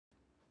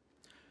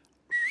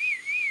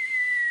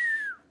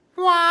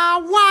Wah,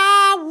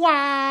 wah,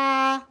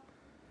 wah.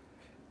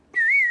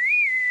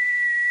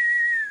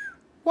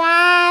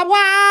 Wah,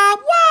 wah,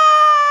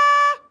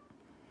 wah.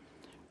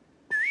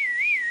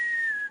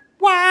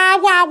 Wah,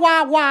 wah,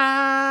 wah,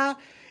 wah.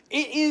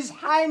 It is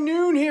high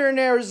noon here in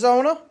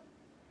Arizona.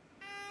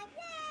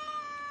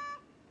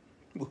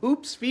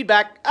 Oops,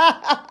 feedback.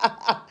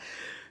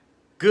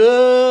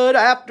 Good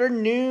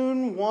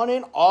afternoon, one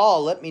and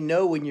all. Let me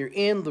know when you're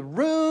in the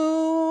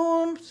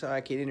room so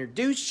I can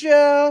introduce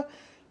you.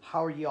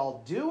 How are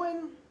y'all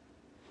doing?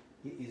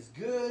 It is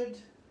good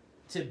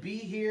to be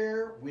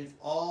here with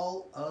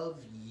all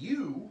of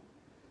you.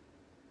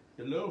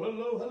 Hello,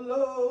 hello,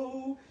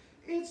 hello.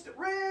 Instant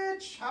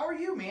Rich. How are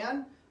you,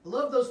 man? I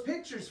love those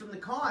pictures from the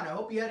con. I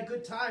hope you had a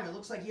good time. It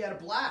looks like you had a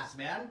blast,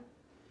 man.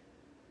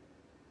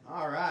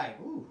 All right.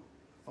 Ooh,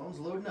 phone's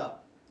loading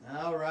up.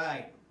 All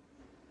right.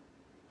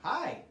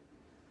 Hi.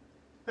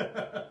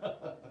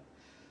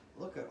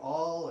 Look at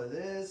all of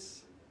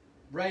this.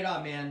 Right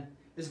on, man.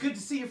 It's good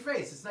to see your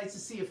face. It's nice to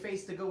see a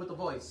face to go with the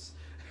voice.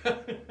 I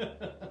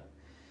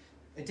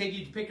take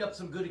you to pick up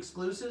some good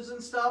exclusives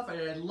and stuff, and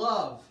I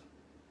love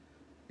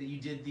that you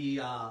did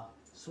the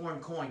sworn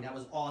coin. That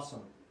was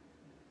awesome.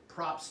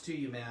 Props to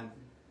you, man.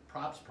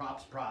 Props,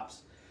 props,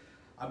 props.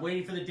 I'm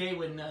waiting for the day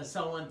when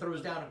someone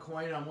throws down a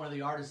coin on one of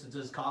the artists that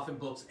does coffin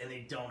books and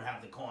they don't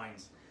have the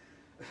coins.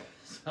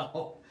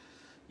 So,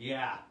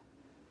 yeah.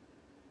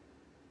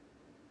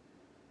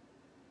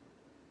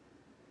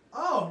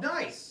 Oh,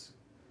 nice.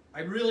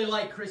 I really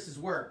like Chris's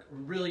work.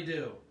 Really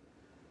do.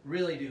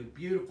 Really do.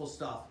 Beautiful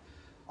stuff.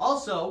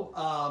 Also,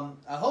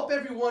 I hope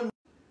everyone...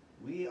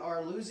 We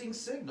are losing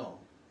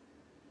signal.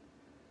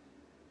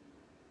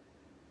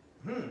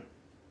 Well,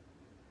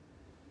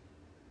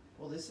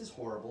 this is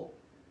horrible.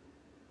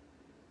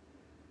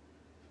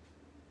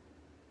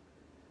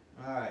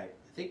 All right.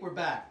 I think we're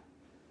back.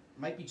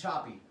 Might be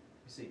choppy.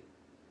 Let's see.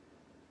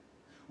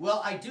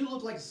 Well, I do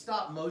look like a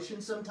stop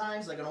motion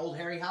sometimes, like an old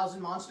Harryhausen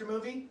monster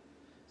movie.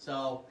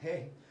 So,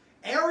 hey.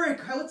 Eric,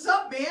 what's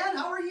up, man?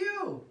 How are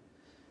you?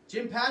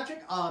 Jim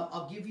Patrick,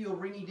 I'll give you a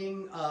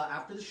ringy-ding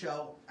after the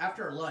show.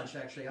 After our lunch,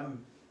 actually. I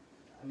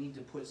need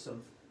to put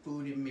some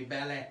food in my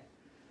belly.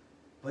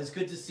 But it's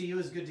good to see you.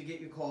 It's good to get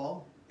your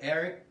call.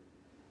 Eric,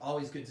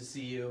 always good to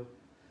see you.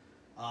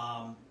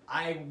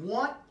 I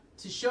want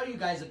to show you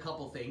guys a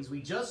couple things.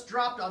 We just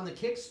dropped on the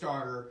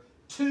Kickstarter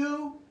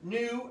 2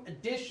 new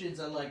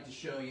editions I'd like to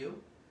show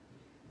you.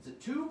 It's a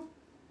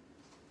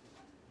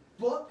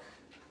 2-book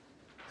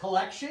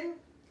collection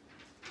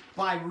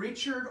by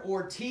Richard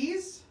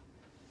Ortiz.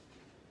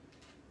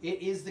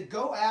 It is the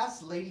Go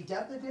Ass Lady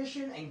Death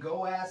Edition and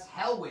Go Ass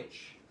Hell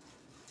Witch.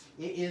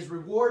 It is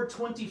Reward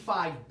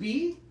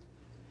 25B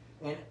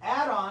and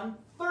Add-on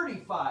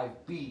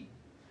 35B.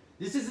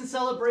 This is in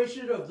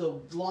celebration of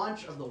the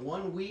launch of the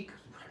 1 week,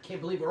 I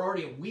can't believe we're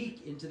already a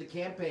week into the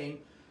campaign,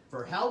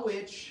 for Hell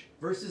Witch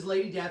versus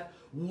Lady Death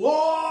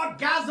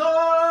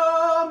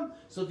Wargasm!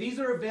 So these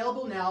are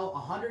available now,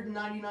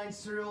 199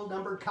 serial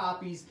numbered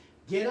copies.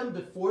 Get them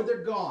before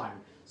they're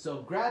gone.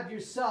 So grab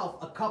yourself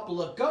a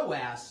couple of Go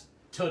Ass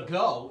to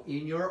go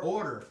in your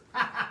order.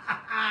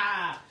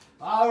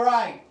 All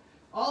right.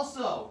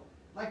 Also,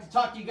 I'd like to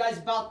talk to you guys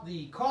about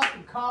the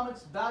Coffin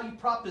Comics value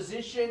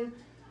proposition.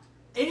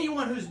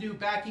 Anyone who's new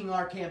backing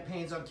our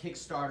campaigns on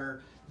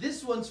Kickstarter,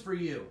 this one's for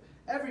you.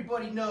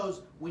 Everybody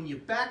knows when you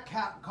back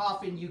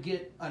Coffin, you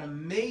get an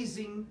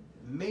amazing,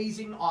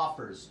 amazing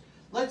offers.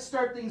 Let's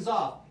start things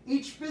off.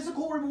 Each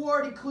physical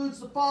reward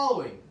includes the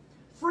following.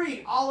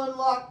 Free, all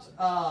unlocked,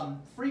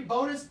 free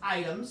bonus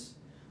items.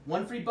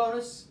 1 free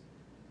bonus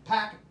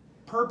pack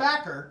per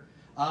backer.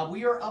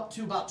 We are up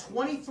to about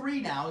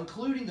 23 now,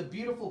 including the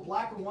beautiful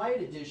black and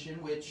white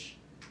edition, which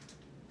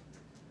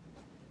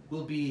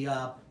will be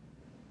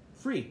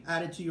free,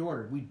 added to your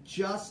order. We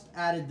just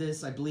added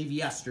this, I believe,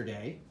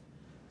 yesterday.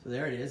 So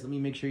there it is. Let me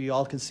make sure you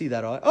all can see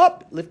that. Oh,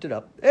 lift it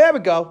up. There we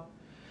go.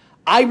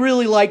 I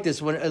really like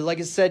this one. Like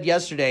I said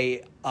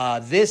yesterday,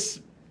 this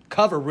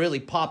cover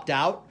really popped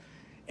out.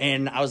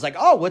 And I was like,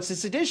 oh, what's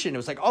this edition? It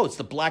was like, oh, it's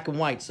the black and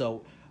white.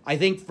 So I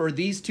think for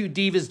these two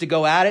divas to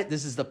go at it,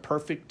 this is the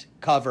perfect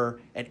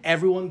cover. And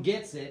everyone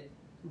gets it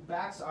who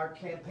backs our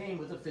campaign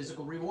with a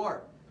physical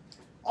reward.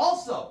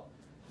 Also,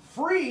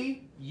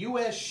 free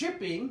U.S.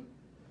 shipping.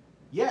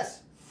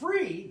 Yes,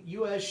 free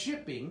U.S.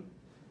 shipping.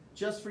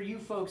 Just for you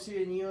folks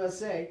here in the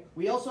USA.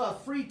 We also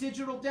have free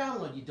digital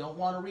download. You don't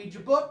want to read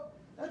your book?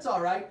 That's all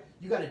right.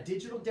 You got a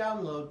digital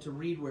download to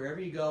read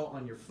wherever you go,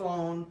 on your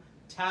phone,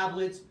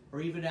 tablets, or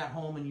even at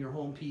home in your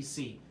home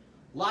PC.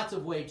 Lots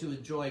of way to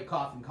enjoy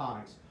Coffin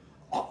Comics.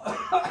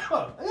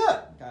 Got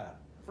a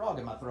frog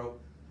in my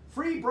throat.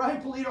 Free Brian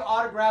Pulido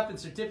autograph and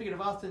certificate of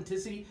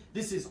authenticity.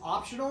 This is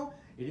optional.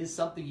 It is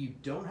something you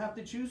don't have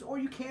to choose, or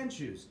you can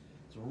choose.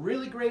 It's a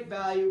really great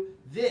value.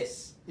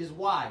 This is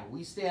why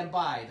we stand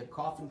by the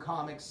Coffin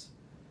Comics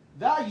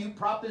value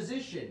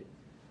proposition.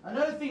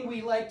 Another thing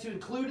we like to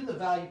include in the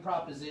value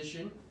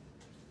proposition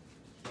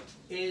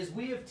is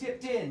we have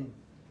tipped in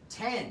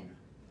 10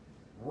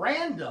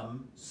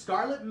 random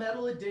Scarlet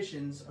Metal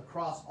editions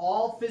across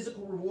all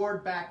physical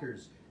reward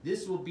backers.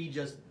 This will be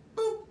just,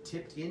 boop,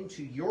 tipped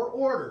into your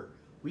order.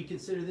 We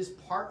consider this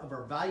part of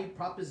our value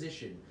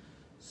proposition.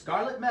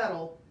 Scarlet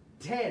Metal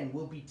 10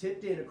 will be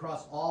tipped in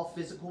across all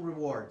physical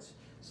rewards.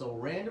 So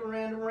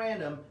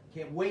random.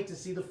 Can't wait to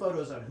see the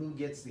photos on who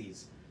gets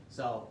these.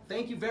 So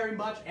thank you very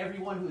much,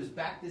 everyone who has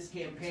backed this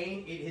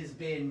campaign. It has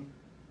been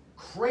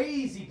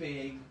crazy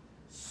big,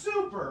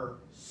 super.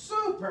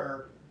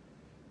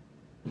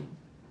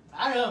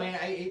 I don't know,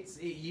 man.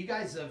 You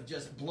guys have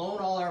just blown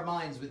all our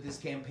minds with this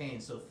campaign.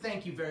 So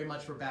thank you very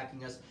much for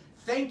backing us.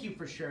 Thank you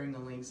for sharing the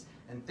links,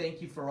 and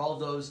thank you for all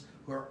those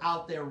who are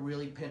out there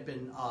really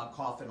pimping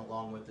Coffin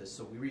along with us.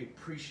 So we really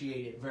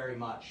appreciate it very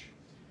much.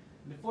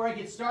 Before I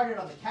get started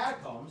on the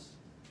catacombs,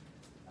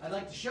 I'd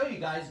like to show you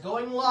guys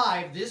going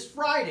live this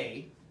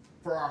Friday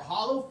for our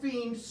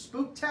Halloween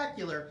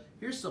Spooktacular.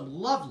 Here's some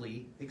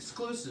lovely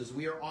exclusives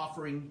we are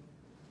offering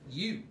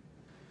you.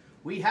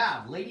 We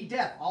have Lady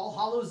Death, All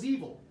Hallows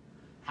Evil,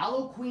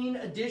 Halloween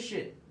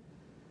Edition,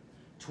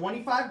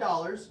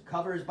 $25,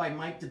 covers by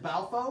Mike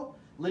DeBalfo,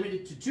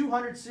 limited to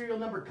 200 serial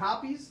number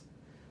copies,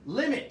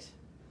 limit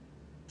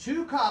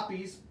 2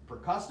 copies per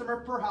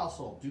customer per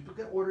household.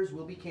 Duplicate orders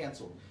will be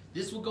canceled.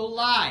 This will go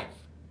live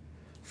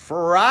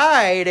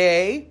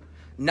Friday,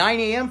 9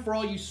 a.m. for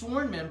all you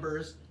sworn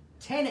members,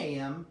 10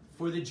 a.m.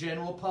 for the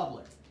general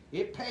public.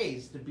 It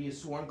pays to be a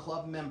Sworn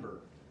Club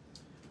member.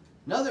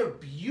 Another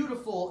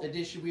beautiful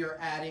edition we are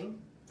adding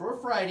for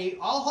Friday,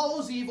 All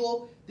Hallows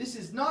Evil. This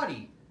is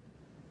Naughty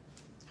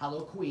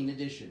Halloween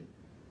Edition.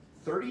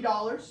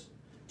 $30,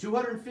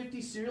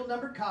 250 serial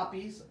number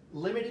copies,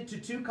 limited to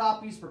 2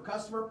 copies per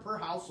customer per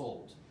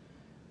household.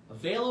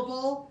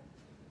 Available,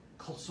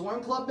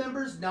 Sworn Club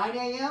members, 9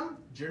 a.m.,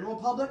 general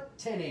public,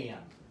 10 a.m.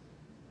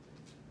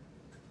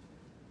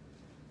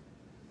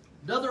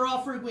 Another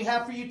offering we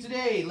have for you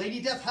today,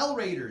 Lady Death Hell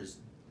Raiders,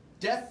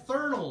 Death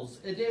Eternals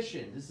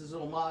Edition. This is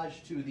an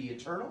homage to the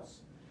Eternals.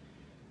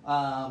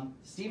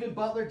 Stephen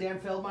Butler, Dan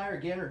Feldmeyer,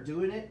 again, are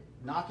doing it,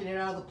 knocking it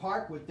out of the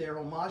park with their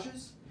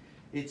homages.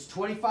 It's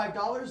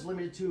 $25,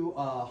 limited to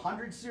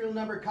 100 serial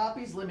number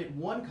copies, limit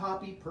 1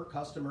 copy per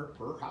customer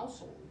per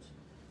household.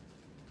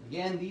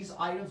 Again, these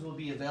items will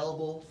be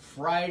available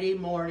Friday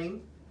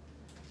morning.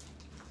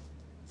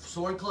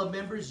 Sworn Club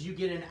members, you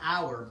get an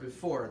hour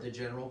before the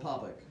general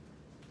public.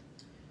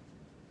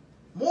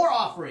 More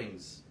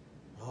offerings.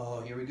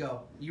 Oh, here we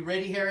go. You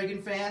ready,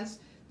 Harrigan fans?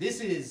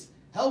 This is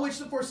Hellwitch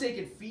the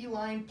Forsaken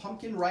Feline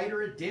Pumpkin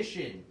Rider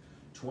Edition.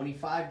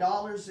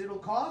 $25 it'll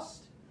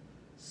cost.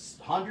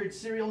 100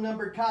 serial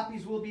numbered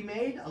copies will be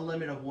made. A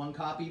limit of 1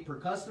 copy per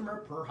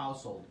customer per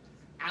household.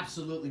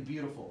 Absolutely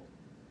beautiful.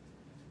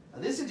 Now,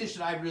 this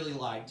edition I really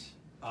liked.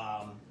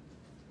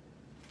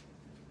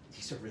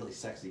 These are really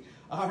sexy.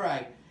 All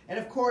right. And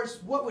of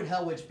course, what would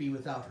Hellwitch be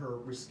without her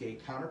risque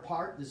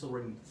counterpart? This will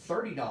bring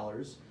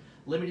 $30.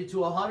 Limited to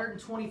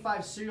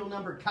 125 serial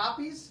numbered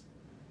copies.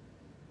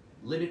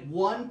 Limit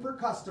 1 per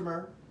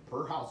customer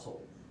per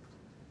household.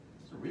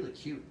 These are really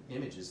cute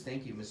images.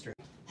 Thank you, Mr.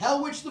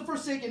 Hellwitch the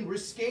Forsaken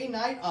Risque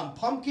Night on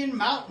Pumpkin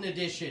Mountain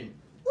Edition.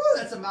 Woo,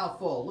 that's a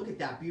mouthful. Look at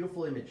that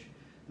beautiful image.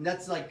 And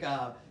that's like,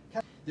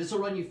 this will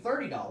run you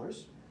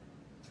 $30.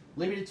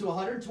 Limited to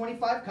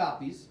 125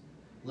 copies.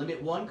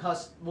 Limit 1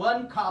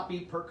 copy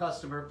per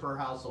customer per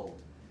household.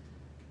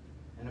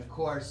 And of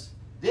course,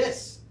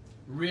 this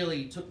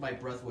really took my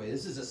breath away.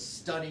 This is a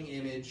stunning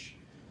image.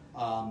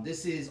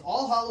 This is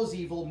All Hallows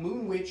Evil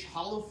Moon Witch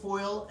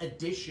Holofoil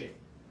Edition.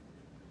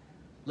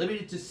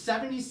 Limited to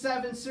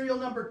 77 serial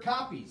number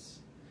copies.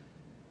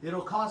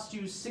 It'll cost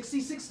you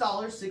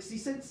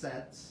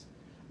 $66.66.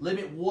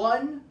 Limit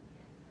 1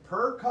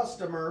 per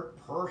customer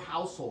per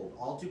household.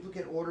 All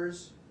duplicate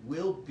orders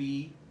will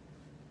be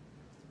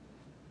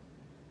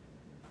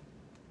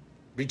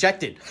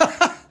rejected.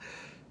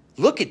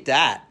 Look at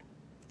that.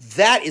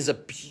 That is a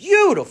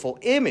beautiful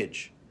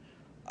image.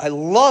 I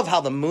love how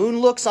the moon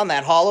looks on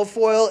that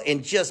holofoil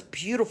and just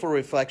beautiful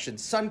reflection.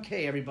 Sun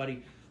K,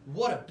 everybody.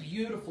 What a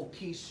beautiful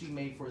piece she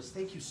made for us.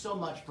 Thank you so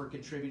much for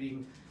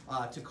contributing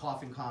to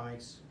Coffin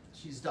Comics.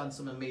 She's done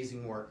some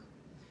amazing work.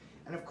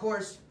 And of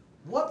course,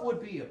 what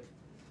would be a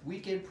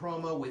weekend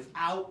promo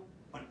without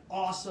an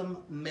awesome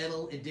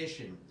metal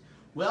edition?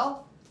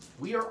 Well,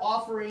 we are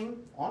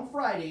offering on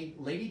Friday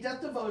Lady Death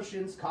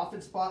Devotions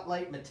Coffin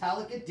Spotlight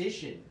Metallic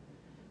Edition.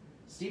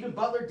 Stephen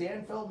Butler,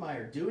 Dan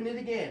Feldmeyer, doing it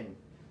again.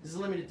 This is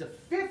limited to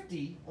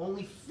 50,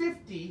 only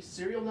 50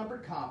 serial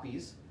numbered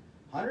copies,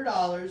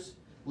 $100,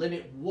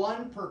 limit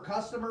 1 per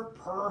customer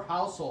per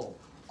household.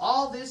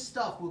 All this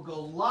stuff will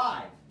go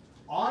live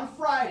on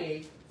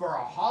Friday for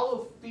a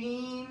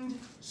Halloween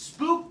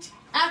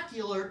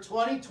Spooktacular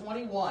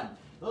 2021.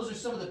 Those are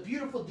some of the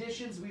beautiful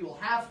editions we will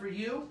have for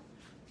you.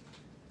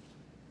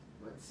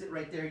 Let's sit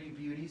right there, you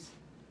beauties.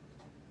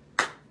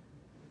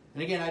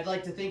 And again, I'd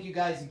like to thank you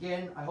guys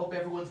again. I hope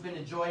everyone's been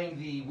enjoying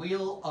the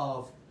Wheel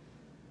of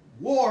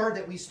War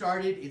that we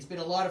started. It's been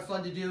a lot of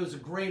fun to do. It was a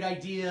great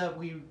idea.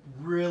 We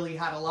really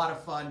had a lot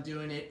of fun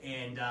doing it,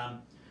 and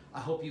I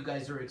hope you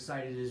guys are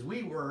excited as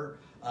we were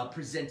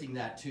presenting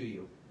that to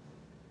you.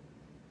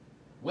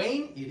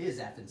 Wayne, it is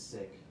effing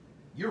sick.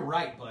 You're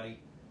right, buddy.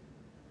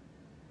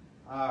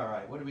 All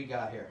right, what do we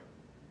got here?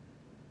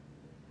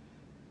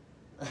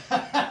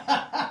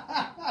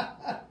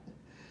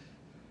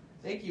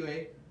 Thank you,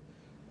 Abe.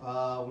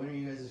 When are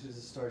you guys supposed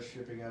to start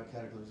shipping out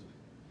Cataclysm?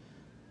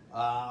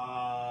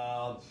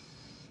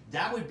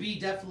 That would be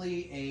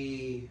definitely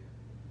a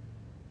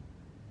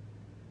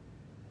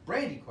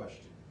Brandy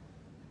question.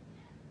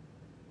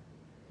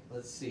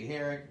 Let's see.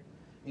 Herrick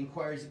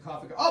inquiries at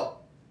Coffin. Oh!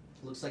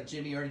 Looks like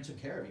Jimmy already took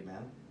care of you,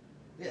 man.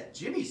 Yeah,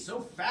 Jimmy's so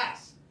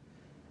fast.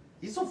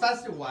 He's so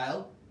fast and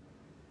wild.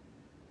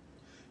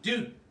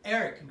 Dude,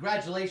 Eric,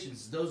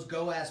 congratulations. Those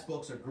Go-Ass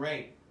books are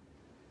great.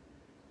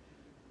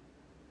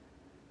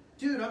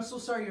 Dude, I'm so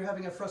sorry you're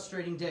having a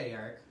frustrating day,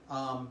 Eric.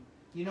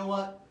 You know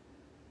what?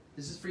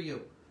 This is for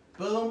you.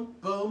 Boom,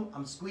 boom.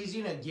 I'm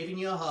squeezing and giving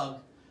you a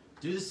hug.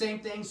 Do the same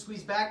thing,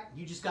 squeeze back.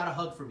 You just got a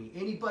hug from me.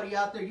 Anybody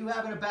out there, you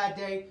having a bad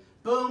day,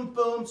 boom,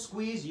 boom,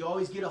 squeeze. You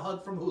always get a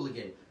hug from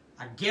Hooligan.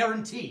 I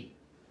guarantee.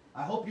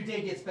 I hope your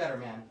day gets better,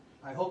 man.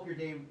 I hope your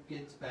day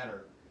gets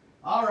better.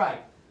 All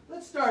right,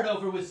 let's start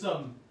over with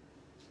some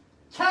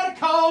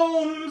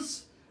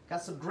Catacombs.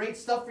 Got some great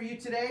stuff for you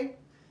today.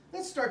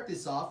 Let's start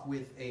this off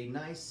with a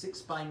nice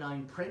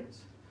 6x9 print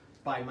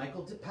by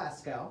Michael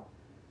DePascal.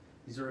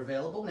 These are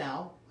available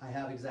now. I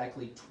have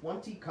exactly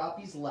 20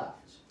 copies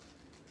left.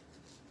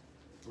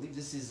 I believe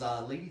this is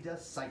Lady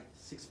Death's Scythe,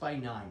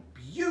 6x9.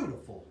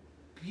 Beautiful,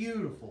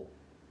 beautiful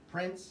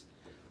prints.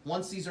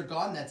 Once these are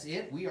gone, that's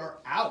it. We are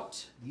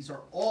out. These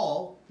are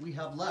all we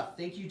have left.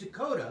 Thank you,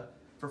 Dakota,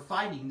 for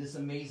finding this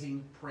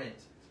amazing print.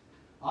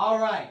 All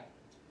right.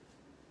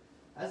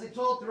 As I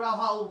told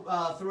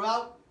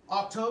throughout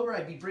October,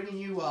 I'd be bringing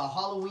you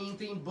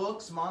Halloween-themed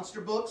books, monster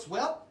books.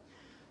 Well,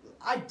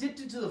 I dipped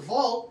into the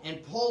vault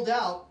and pulled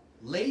out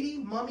Lady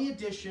Mummy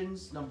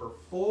Editions number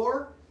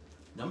 4,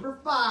 number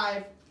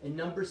 5, and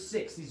number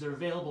 6. These are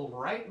available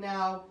right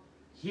now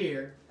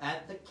here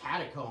at the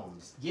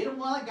Catacombs. Get them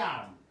while I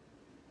got them.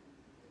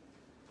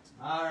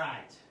 All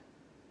right.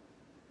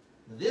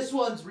 This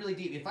one's really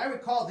deep. If I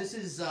recall, this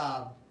is,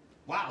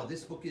 wow,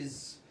 this book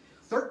is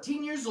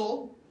 13 years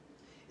old.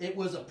 It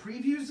was a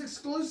Previews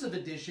exclusive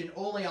edition.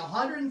 Only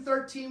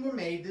 113 were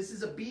made. This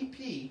is a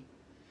BP.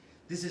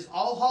 This is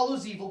All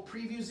Hallows Evil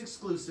Previews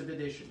exclusive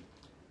edition.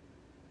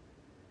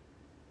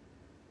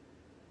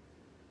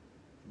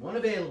 One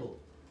available.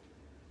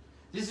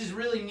 This is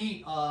really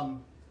neat. I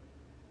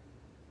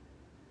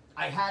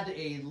had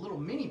a little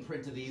mini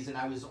print of these, and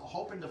I was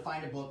hoping to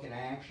find a book, and I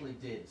actually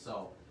did.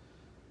 So,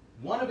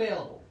 one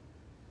available.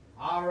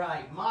 All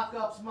right,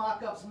 mock-ups,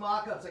 mock-ups,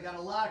 mock-ups. I got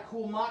a lot of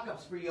cool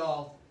mock-ups for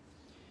y'all.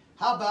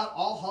 How about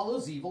All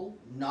Hallows Evil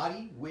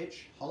Naughty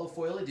Witch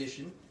Holofoil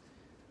Edition?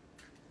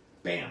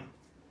 Bam.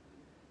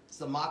 It's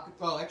the mock-up.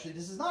 Oh, actually,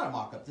 this is not a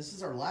mock-up. This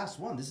is our last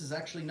one. This is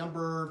actually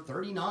number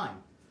 39.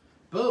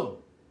 Boom.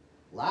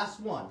 Last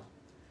one.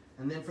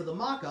 And then for the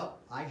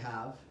mock-up, I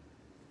have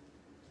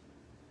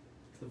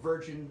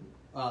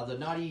the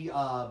Naughty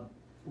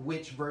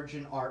Witch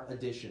Virgin Art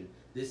Edition.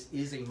 This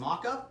is a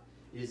mock-up.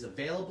 It is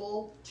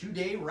available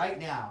today, right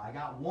now. I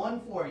got one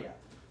for you.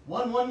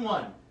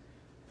 One.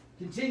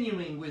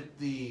 Continuing with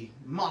the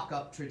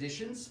mock-up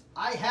traditions,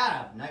 I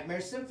have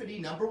Nightmare Symphony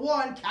number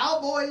 1,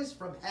 Cowboys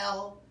from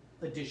Hell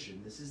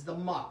Edition. This is the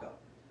mock-up.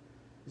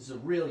 This is a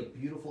really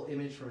beautiful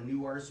image from a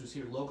new artist who's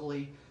here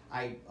locally.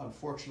 I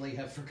unfortunately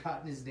have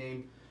forgotten his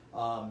name,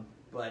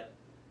 but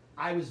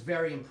I was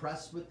very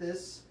impressed with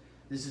this.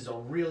 This is a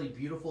really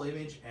beautiful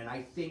image, and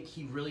I think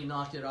he really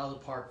knocked it out of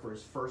the park for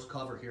his first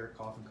cover here at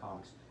Coffin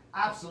Comics.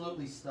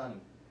 Absolutely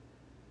stunning.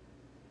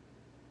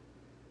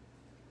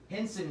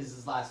 Henson is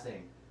his last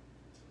name.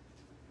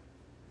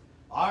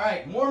 All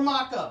right, more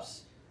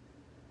mock-ups.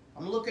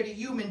 I'm looking at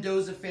you,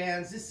 Mendoza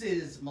fans. This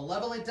is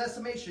Malevolent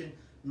Decimation,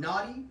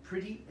 Naughty,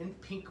 Pretty, and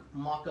Pink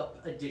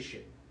mock-up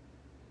edition.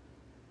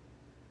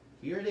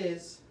 Here it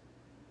is.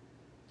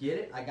 Get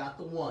it? I got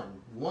the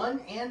one. One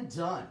and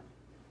done.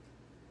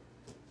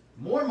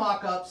 More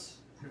mock-ups.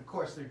 And of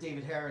course, they're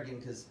David Harrigan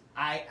because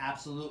I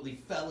absolutely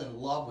fell in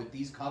love with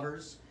these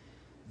covers.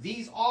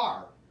 These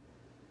are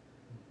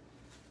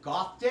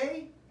Goth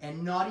Day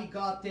and Naughty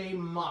Goth Day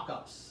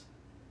mock-ups.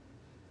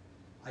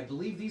 I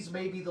believe these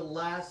may be the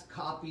last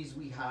copies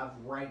we have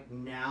right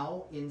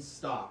now in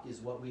stock, is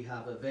what we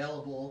have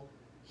available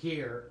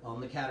here on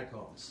the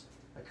Catacombs.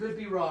 I could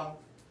be wrong,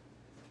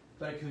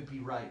 but I could be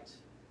right,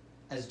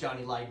 as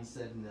Johnny Lydon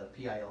said in the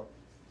PIL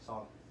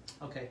song.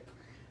 Okay,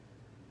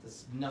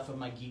 that's enough of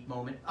my geek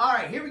moment. All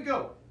right, here we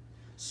go.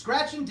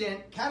 Scratch and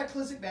Dent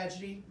Cataclysmic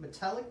Majesty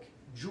Metallic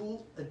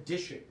Jewel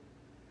Edition.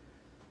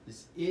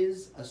 This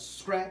is a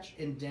scratch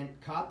and dent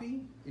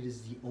copy. It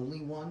is the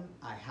only one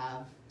I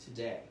have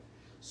today.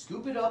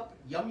 Scoop it up,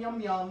 yum, yum,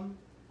 yum.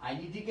 I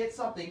need to get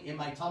something in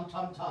my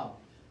tum-tum-tum.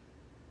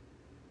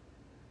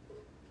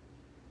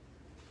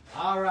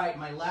 All right,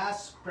 my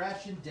last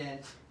scratch and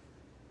dent.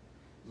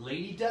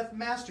 Lady Death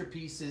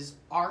Masterpieces,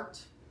 Art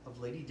of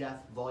Lady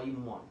Death,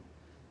 Volume 1.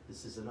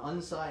 This is an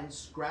unsigned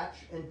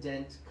scratch and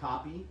dent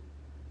copy.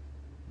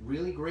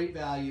 Really great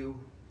value.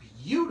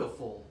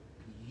 Beautiful,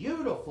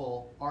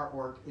 beautiful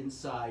artwork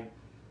inside.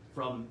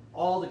 from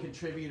all the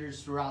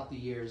contributors throughout the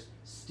years.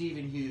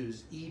 Stephen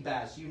Hughes,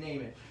 E-Bass, you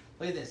name it.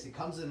 Look at this. It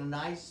comes in a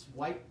nice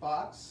white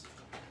box.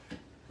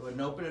 Go ahead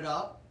and open it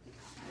up.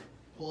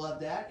 Pull out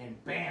that,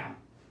 and bam.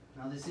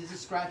 Now this is a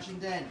scratch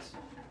and dent.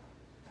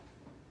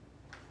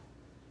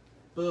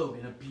 Boom,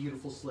 in a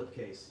beautiful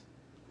slipcase.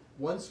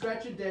 One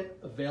scratch and dent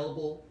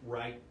available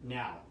right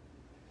now.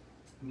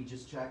 Let me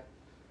just check.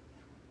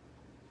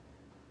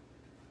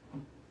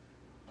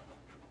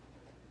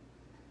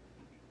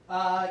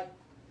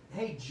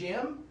 Hey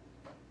Jim,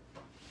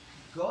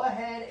 go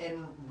ahead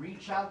and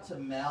reach out to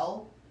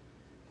Mel,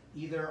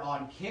 either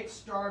on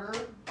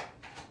Kickstarter.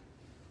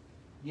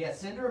 Yeah,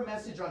 send her a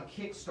message on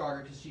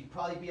Kickstarter because she'd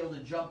probably be able to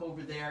jump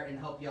over there and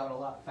help you out a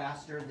lot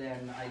faster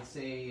than I'd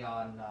say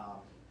on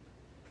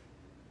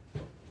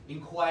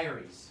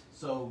inquiries.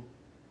 So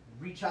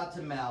reach out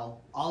to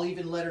Mel. I'll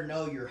even let her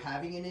know you're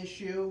having an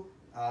issue,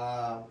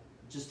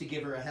 just to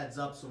give her a heads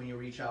up so when you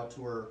reach out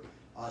to her,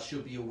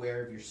 she'll be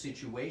aware of your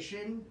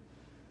situation.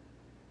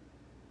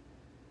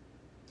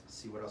 Let's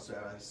see what else.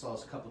 I saw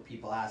a couple of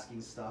people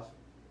asking stuff.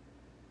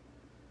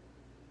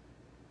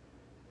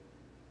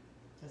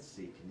 Let's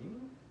see, can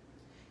you?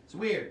 It's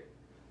weird.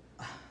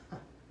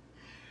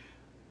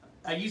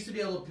 I used to be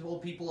able to pull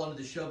people onto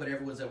the show, but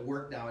everyone's at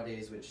work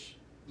nowadays, which,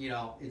 you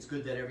know, it's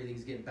good that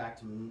everything's getting back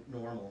to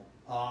normal.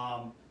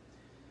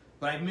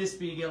 But I miss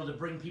being able to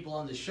bring people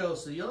on the show.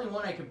 So the only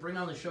one I can bring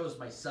on the show is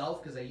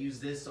myself, because I use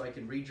this so I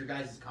can read your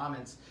guys'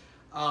 comments.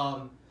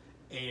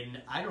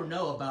 And I don't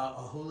know about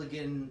a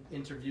hooligan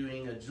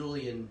interviewing a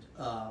Julian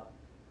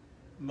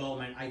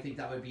moment. I think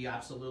that would be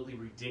absolutely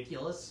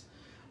ridiculous.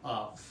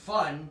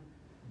 Fun,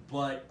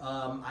 but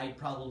I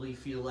probably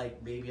feel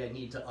like maybe I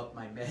need to up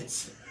my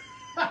meds.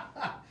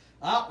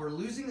 Ah, we're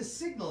losing the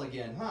signal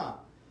again, huh?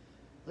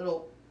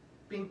 Little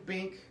bink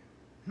bink.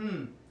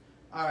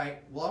 All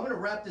right, well, I'm going to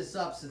wrap this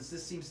up since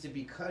this seems to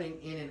be cutting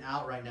in and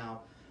out right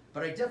now.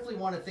 But I definitely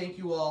want to thank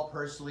you all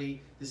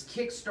personally. This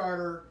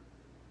Kickstarter,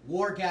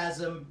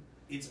 Wargasm,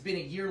 it's been a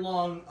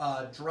year-long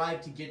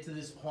drive to get to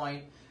this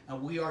point,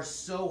 and we are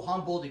so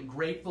humbled and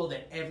grateful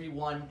that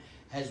everyone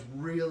has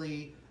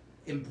really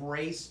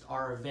embraced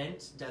our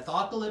event,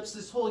 Deathocalypse,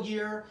 this whole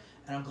year,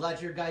 and I'm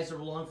glad you guys are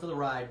along for the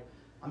ride.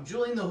 I'm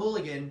Julian the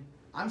Hooligan.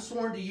 I'm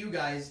sworn to you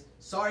guys.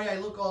 Sorry I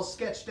look all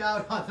sketched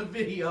out on the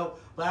video,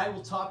 but I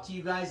will talk to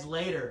you guys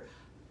later.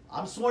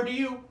 I'm sworn to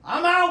you.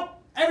 I'm out.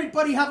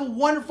 Everybody have a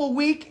wonderful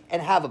week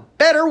and have a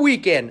better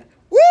weekend.